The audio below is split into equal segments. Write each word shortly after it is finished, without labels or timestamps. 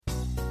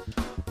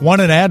Want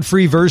an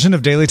ad-free version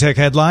of Daily Tech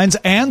Headlines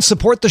and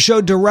support the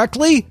show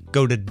directly?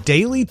 Go to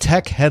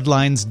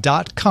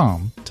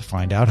dailytechheadlines.com to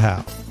find out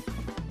how.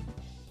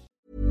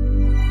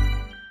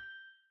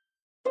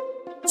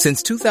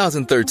 Since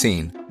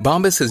 2013,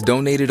 Bombas has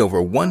donated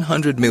over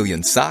 100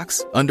 million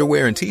socks,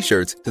 underwear, and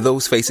T-shirts to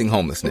those facing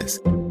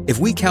homelessness. If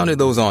we counted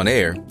those on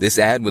air, this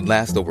ad would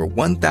last over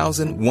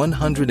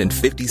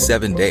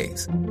 1,157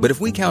 days. But if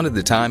we counted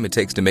the time it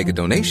takes to make a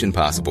donation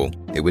possible,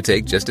 it would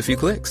take just a few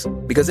clicks.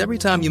 Because every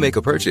time you make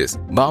a purchase,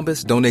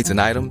 Bombas donates an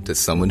item to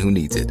someone who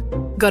needs it.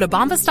 Go to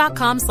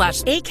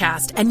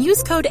bombas.com/ACAST and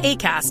use code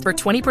ACAST for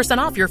 20%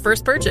 off your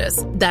first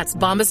purchase. That's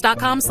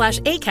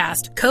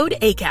bombas.com/ACAST, code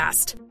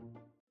ACAST.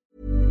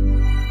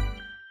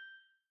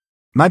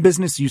 My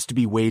business used to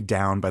be weighed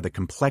down by the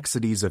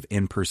complexities of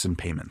in-person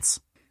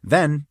payments.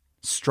 Then,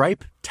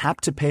 Stripe Tap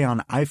to Pay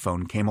on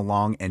iPhone came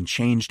along and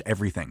changed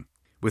everything.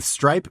 With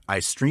Stripe, I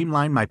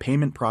streamlined my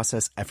payment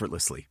process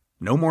effortlessly.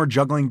 No more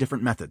juggling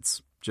different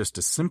methods. Just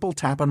a simple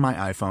tap on my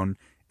iPhone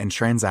and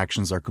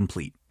transactions are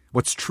complete.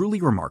 What's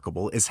truly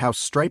remarkable is how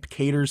Stripe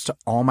caters to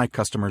all my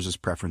customers'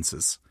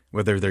 preferences.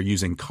 Whether they're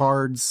using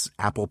cards,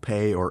 Apple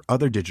Pay, or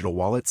other digital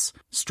wallets,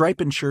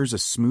 Stripe ensures a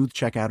smooth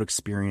checkout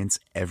experience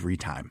every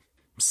time.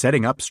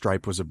 Setting up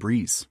Stripe was a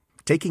breeze,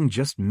 taking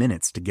just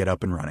minutes to get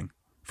up and running.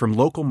 From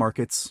local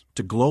markets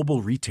to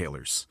global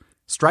retailers,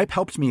 Stripe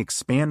helped me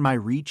expand my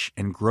reach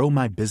and grow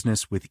my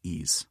business with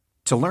ease.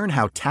 To learn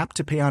how Tap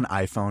to Pay on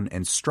iPhone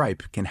and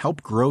Stripe can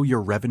help grow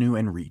your revenue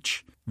and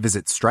reach,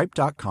 visit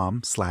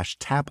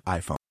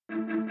stripe.com/tapiphone.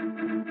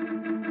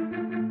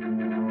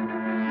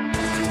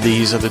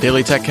 These are the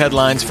Daily Tech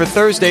Headlines for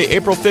Thursday,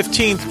 April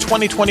 15th,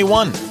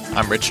 2021.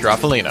 I'm Rich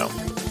Straffolino.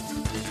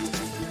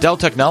 Dell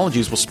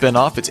Technologies will spin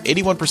off its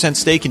 81%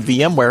 stake in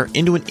VMware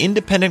into an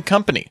independent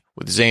company,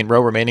 with Zane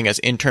Rowe remaining as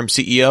interim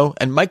CEO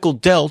and Michael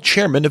Dell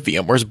chairman of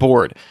VMware's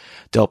board.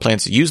 Dell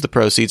plans to use the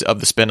proceeds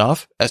of the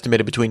spin-off,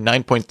 estimated between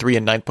 $9.3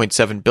 and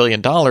 $9.7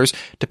 billion,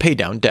 to pay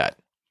down debt.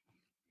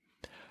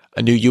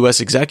 A new U.S.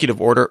 executive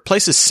order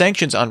places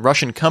sanctions on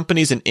Russian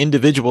companies and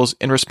individuals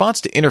in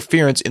response to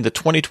interference in the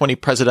 2020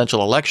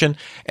 presidential election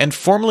and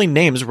formally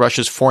names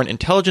Russia's Foreign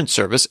Intelligence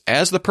Service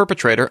as the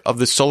perpetrator of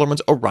the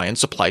SolarWinds Orion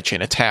supply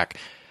chain attack.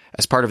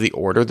 As part of the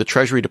order, the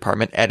Treasury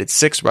Department added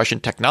 6 Russian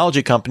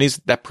technology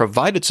companies that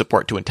provided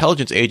support to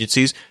intelligence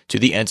agencies to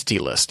the entity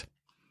list.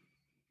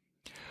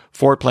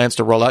 Ford plans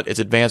to roll out its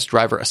advanced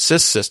driver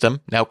assist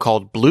system, now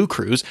called Blue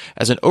Cruise,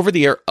 as an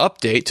over-the-air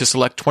update to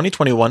select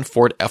 2021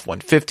 Ford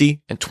F-150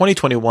 and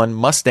 2021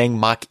 Mustang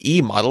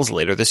Mach-E models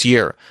later this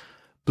year.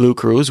 Blue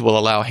Cruise will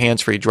allow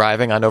hands-free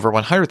driving on over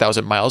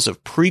 100,000 miles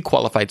of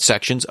pre-qualified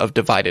sections of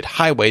divided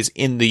highways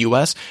in the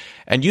U.S.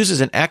 and uses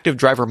an active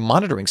driver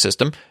monitoring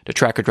system to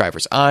track a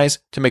driver's eyes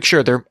to make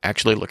sure they're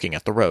actually looking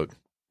at the road.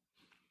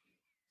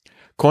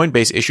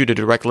 Coinbase issued a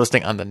direct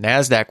listing on the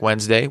NASDAQ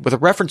Wednesday with a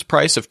reference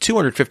price of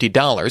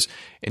 $250.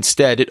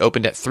 Instead, it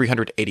opened at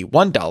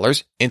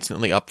 $381,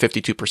 instantly up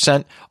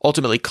 52%,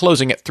 ultimately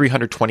closing at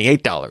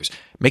 $328,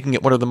 making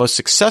it one of the most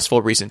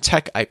successful recent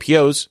tech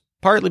IPOs,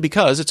 partly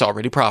because it's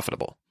already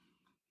profitable.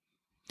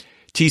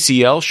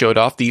 TCL showed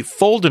off the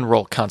Fold and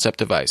Roll concept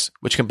device,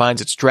 which combines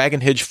its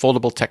Dragon Hinge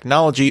foldable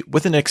technology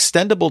with an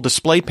extendable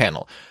display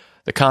panel.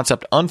 The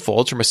concept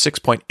unfolds from a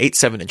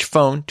 6.87-inch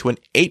phone to an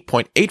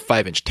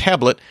 8.85-inch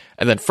tablet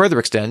and then further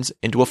extends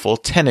into a full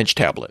 10-inch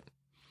tablet.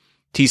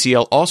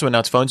 TCL also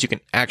announced phones you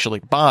can actually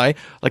buy,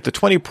 like the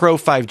 20 Pro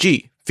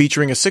 5G,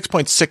 featuring a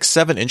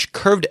 6.67-inch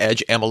curved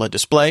edge AMOLED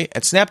display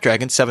and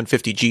Snapdragon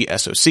 750G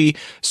SoC,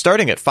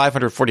 starting at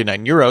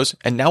 €549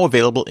 and now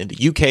available in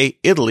the UK,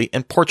 Italy,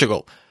 and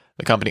Portugal.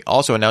 The company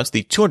also announced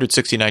the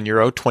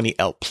 €269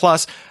 20L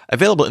Plus,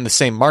 available in the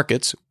same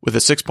markets, with a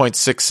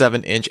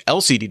 6.67-inch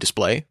LCD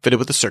display fitted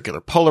with a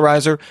circular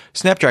polarizer,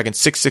 Snapdragon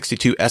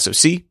 662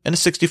 SoC, and a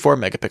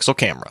 64-megapixel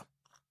camera.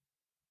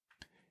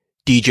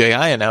 DJI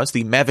announced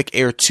the Mavic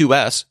Air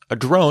 2S, a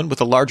drone with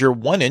a larger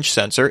 1-inch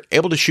sensor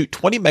able to shoot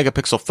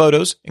 20-megapixel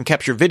photos and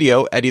capture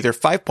video at either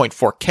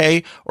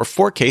 5.4K or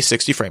 4K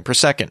 60 frames per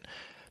second.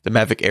 The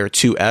Mavic Air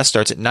 2S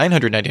starts at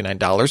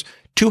 $999,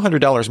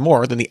 $200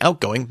 more than the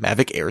outgoing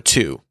Mavic Air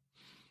 2.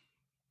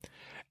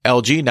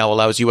 LG now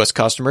allows U.S.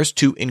 customers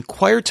to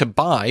inquire to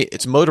buy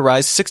its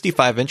motorized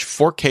 65-inch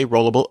 4K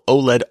rollable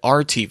OLED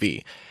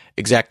RTV.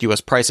 Exact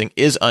U.S. pricing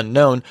is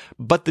unknown,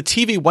 but the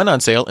TV went on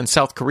sale in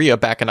South Korea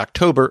back in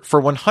October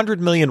for 100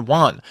 million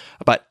won,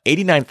 about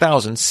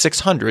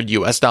 $89,600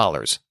 US.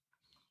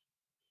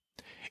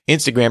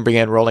 Instagram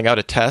began rolling out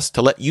a test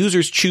to let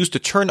users choose to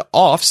turn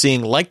off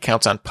seeing like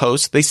counts on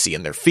posts they see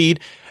in their feed,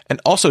 and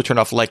also turn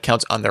off like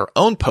counts on their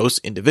own posts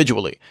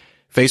individually.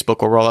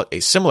 Facebook will roll out a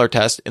similar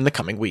test in the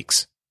coming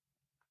weeks.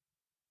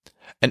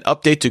 An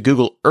update to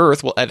Google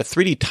Earth will add a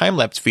 3D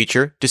time-lapse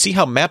feature to see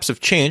how maps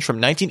have changed from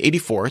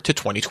 1984 to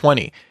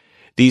 2020.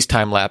 These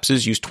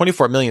time-lapses use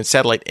 24 million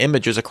satellite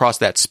images across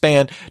that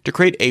span to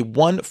create a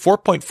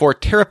 4.4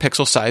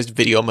 terapixel-sized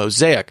video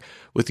mosaic,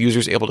 with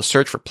users able to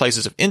search for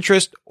places of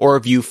interest or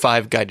view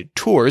 5 guided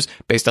tours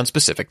based on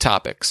specific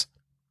topics.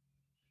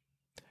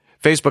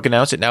 Facebook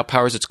announced it now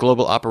powers its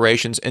global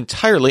operations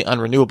entirely on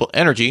renewable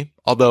energy,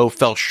 although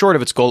fell short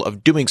of its goal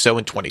of doing so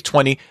in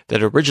 2020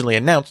 that it originally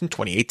announced in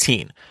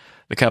 2018.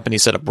 The company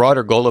set a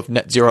broader goal of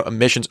net zero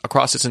emissions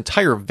across its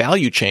entire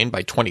value chain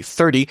by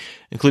 2030,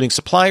 including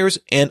suppliers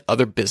and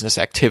other business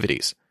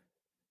activities.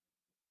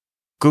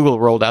 Google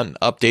rolled out an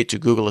update to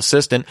Google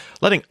Assistant,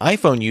 letting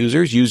iPhone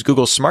users use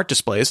Google Smart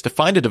Displays to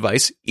find a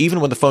device even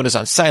when the phone is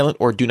on silent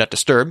or do not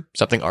disturb,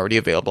 something already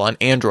available on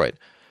Android.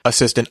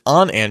 Assistant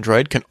on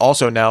Android can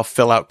also now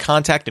fill out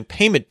contact and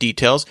payment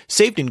details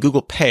saved in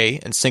Google Pay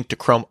and sync to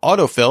Chrome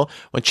Autofill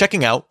when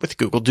checking out with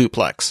Google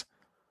Duplex.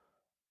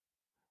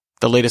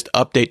 The latest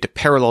update to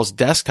Parallels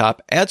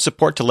Desktop adds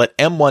support to let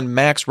M1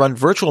 Macs run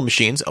virtual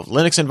machines of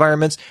Linux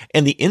environments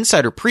and the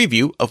insider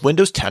preview of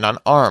Windows 10 on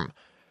ARM.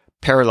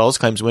 Parallels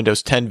claims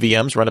Windows 10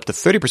 VMs run up to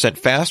 30%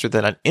 faster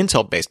than on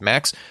Intel-based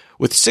Macs,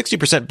 with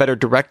 60% better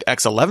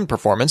DirectX 11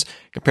 performance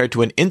compared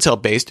to an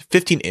Intel-based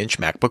 15-inch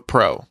MacBook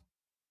Pro.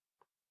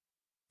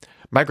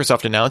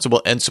 Microsoft announced it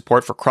will end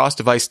support for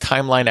cross-device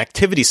timeline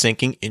activity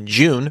syncing in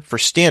June for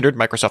standard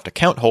Microsoft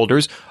account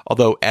holders,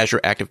 although Azure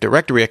Active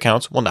Directory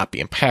accounts will not be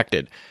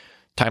impacted.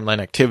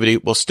 Timeline activity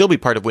will still be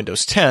part of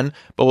Windows 10,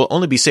 but will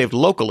only be saved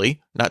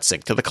locally, not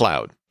synced to the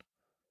cloud.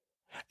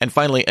 And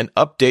finally, an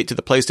update to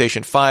the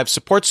PlayStation 5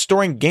 supports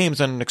storing games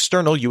on an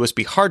external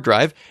USB hard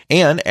drive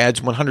and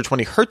adds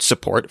 120Hz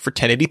support for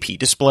 1080p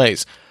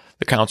displays.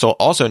 The console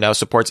also now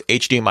supports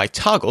HDMI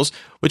toggles,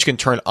 which can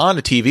turn on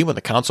a TV when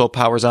the console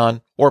powers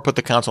on, or put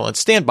the console on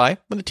standby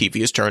when the TV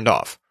is turned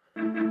off.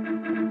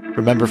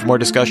 Remember, for more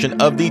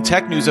discussion of the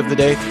tech news of the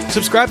day,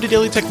 subscribe to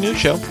Daily Tech News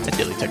Show at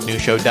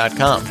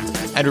dailytechnewsshow.com.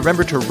 And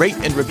remember to rate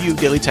and review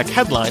Daily Tech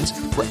Headlines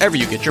wherever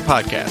you get your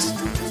podcasts.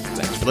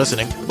 Thanks for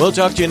listening. We'll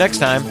talk to you next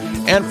time.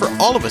 And for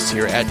all of us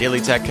here at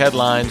Daily Tech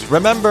Headlines,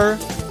 remember,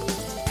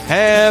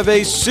 have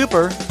a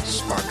super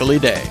sparkly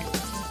day.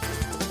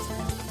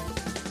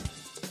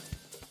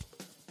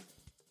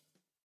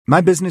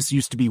 My business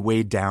used to be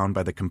weighed down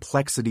by the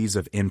complexities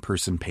of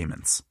in-person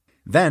payments.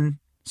 Then,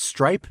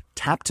 Stripe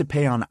Tap to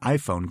Pay on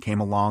iPhone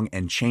came along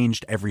and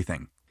changed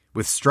everything.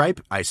 With Stripe,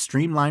 I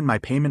streamlined my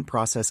payment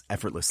process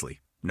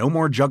effortlessly. No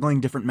more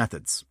juggling different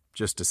methods.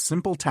 Just a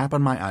simple tap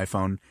on my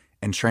iPhone,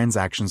 and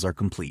transactions are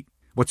complete.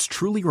 What's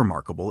truly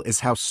remarkable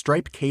is how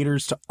Stripe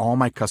caters to all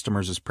my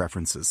customers'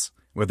 preferences.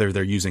 Whether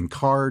they're using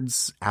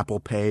cards, Apple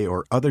Pay,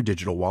 or other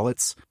digital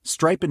wallets,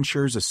 Stripe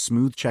ensures a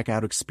smooth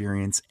checkout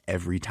experience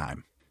every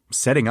time.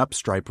 Setting up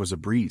Stripe was a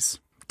breeze,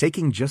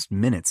 taking just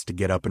minutes to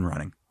get up and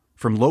running.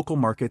 From local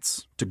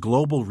markets to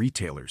global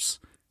retailers,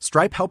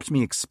 Stripe helped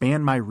me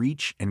expand my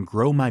reach and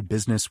grow my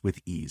business with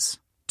ease.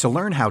 To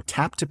learn how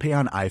Tap to Pay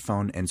on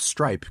iPhone and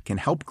Stripe can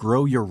help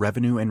grow your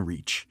revenue and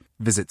reach,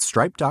 visit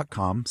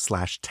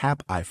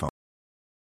stripe.com/tapiphone.